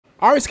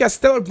Alright, got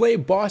Stellar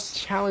Blade Boss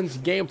Challenge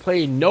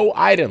gameplay, no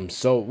items.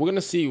 So we're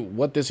gonna see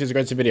what this is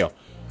going to video.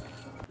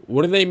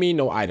 What do they mean,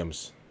 no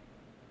items?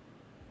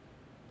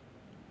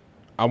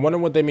 I wonder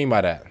what they mean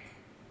by that.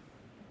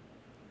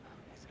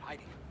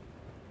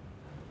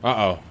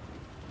 Uh-oh.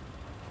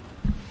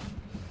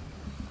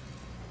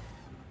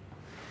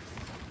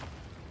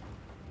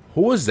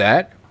 Who is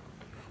that?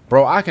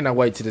 Bro, I cannot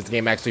wait till this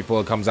game actually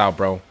fully comes out,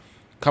 bro.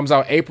 Comes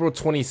out April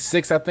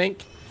 26th, I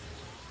think.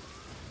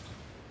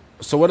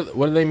 So what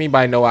do they mean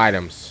by no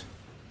items?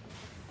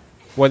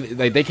 What,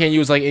 like, they can't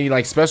use like any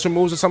like special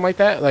moves or something like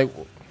that? Like,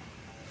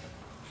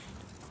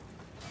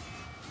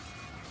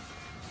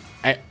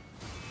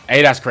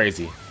 hey, that's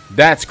crazy.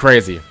 That's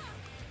crazy.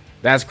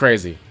 That's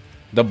crazy.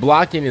 The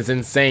blocking is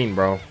insane,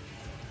 bro.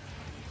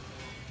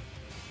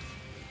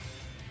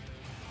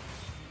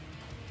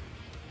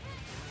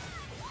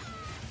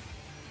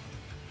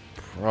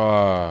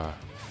 Bruh.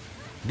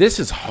 This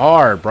is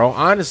hard, bro.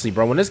 Honestly,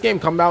 bro. When this game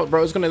comes out,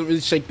 bro, it's gonna really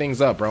shake things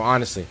up, bro.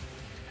 Honestly.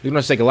 It's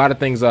gonna shake a lot of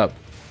things up.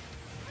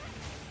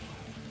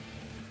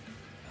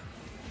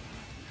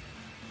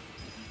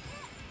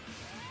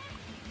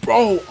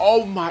 Bro,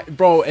 oh my,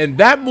 bro. And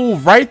that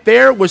move right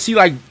there where she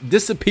like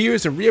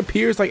disappears and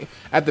reappears like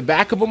at the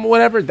back of him or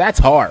whatever, that's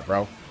hard,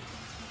 bro.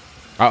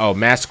 Uh-oh,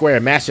 mash square.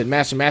 Mash it,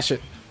 mash it, mash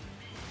it.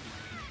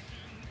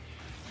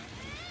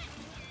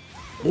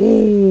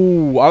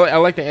 Ooh, I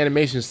like the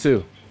animations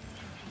too.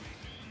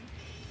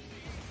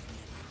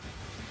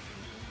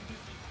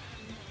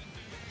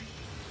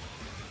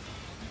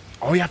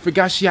 Oh yeah, I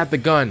forgot she had the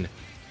gun.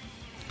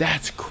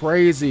 That's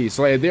crazy.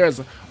 So like,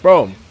 there's,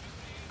 bro.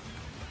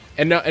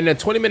 And the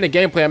 20-minute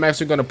gameplay I'm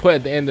actually gonna put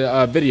at the end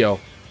of the video,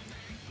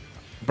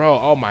 bro.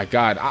 Oh my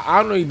god,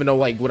 I don't even know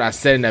like what I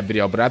said in that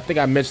video, but I think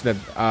I mentioned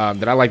that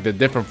that I like the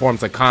different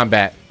forms of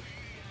combat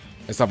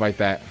and stuff like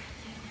that.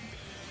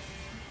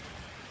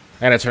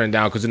 I gotta turn it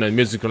down because you know the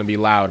music's gonna be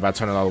loud if I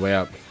turn it all the way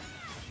up.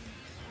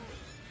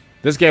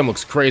 This game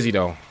looks crazy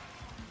though.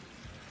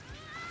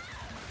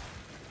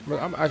 But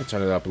I can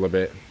turn it up a little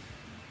bit.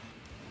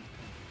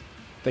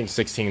 I think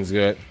 16 is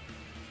good.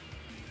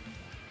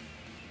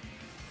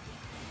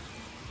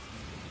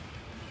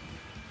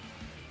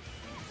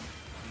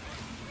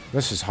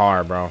 This is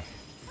hard, bro.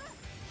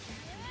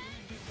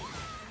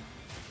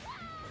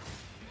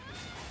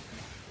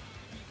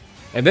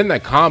 And then the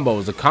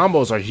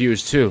combos are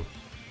huge too.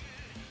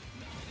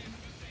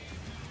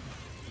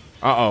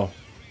 Uh-oh.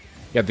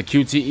 You got the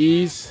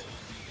QTEs.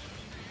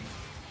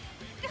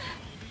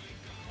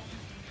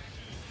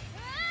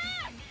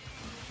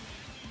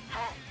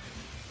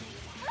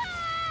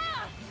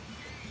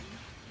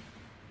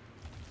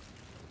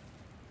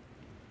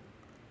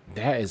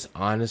 That is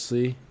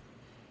honestly,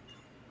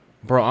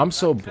 bro, I'm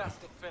so,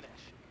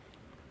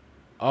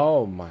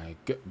 oh my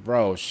god,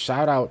 bro,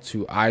 shout out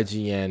to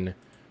IGN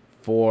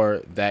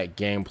for that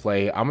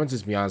gameplay. I'm gonna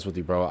just be honest with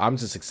you, bro. I'm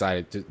just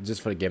excited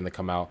just for the game to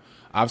come out.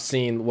 I've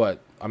seen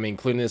what, I mean,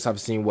 including this,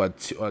 I've seen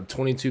what,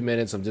 22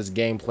 minutes of just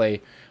gameplay.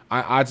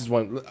 I just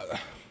want,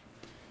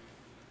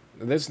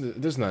 there's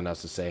nothing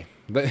else to say.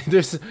 I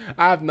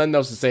have nothing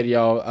else to say to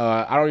y'all.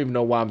 I don't even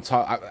know why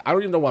I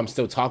don't even know why I'm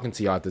still talking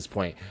to y'all at this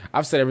point.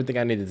 I've said everything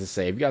I needed to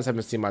say. If you guys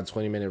haven't seen my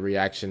 20-minute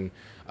reaction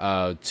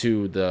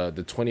to the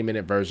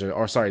 20-minute version,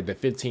 or sorry, the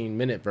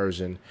 15-minute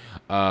version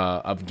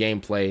of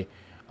gameplay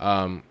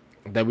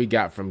that we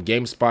got from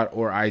GameSpot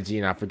or IG,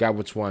 and I forgot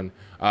which one.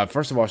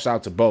 First of all, shout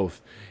out to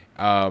both.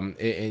 And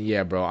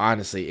yeah, bro,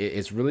 honestly,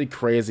 it's really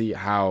crazy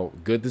how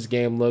good this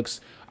game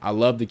looks. I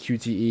love the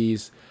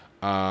QTEs.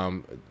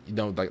 You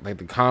know, like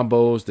the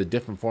combos, the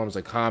different forms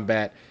of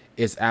combat.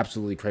 It's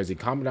absolutely crazy.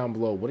 Comment down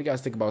below, what do you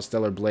guys think about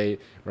Stellar Blade?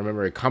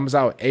 Remember, it comes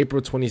out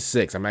April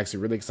 26th. I'm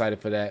actually really excited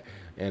for that.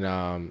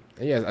 And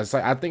yeah,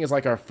 I think it's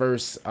like our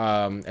first,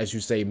 as you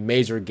say,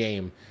 major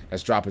game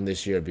that's dropping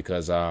this year,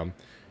 because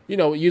you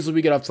know, usually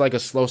we get off to like a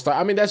slow start.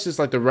 I mean, that's just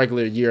like the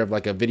regular year of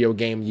like a video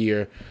game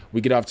year. We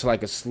get off to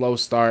like a slow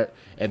start,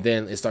 and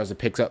then it starts to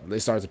pick up. It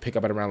starts to pick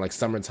up at around like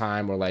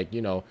summertime, or like,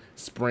 you know,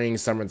 spring,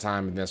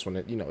 summertime, and that's when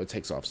it, you know, it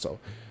takes off. So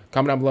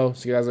comment down below.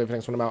 See you guys later for the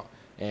next one. I'm out,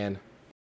 and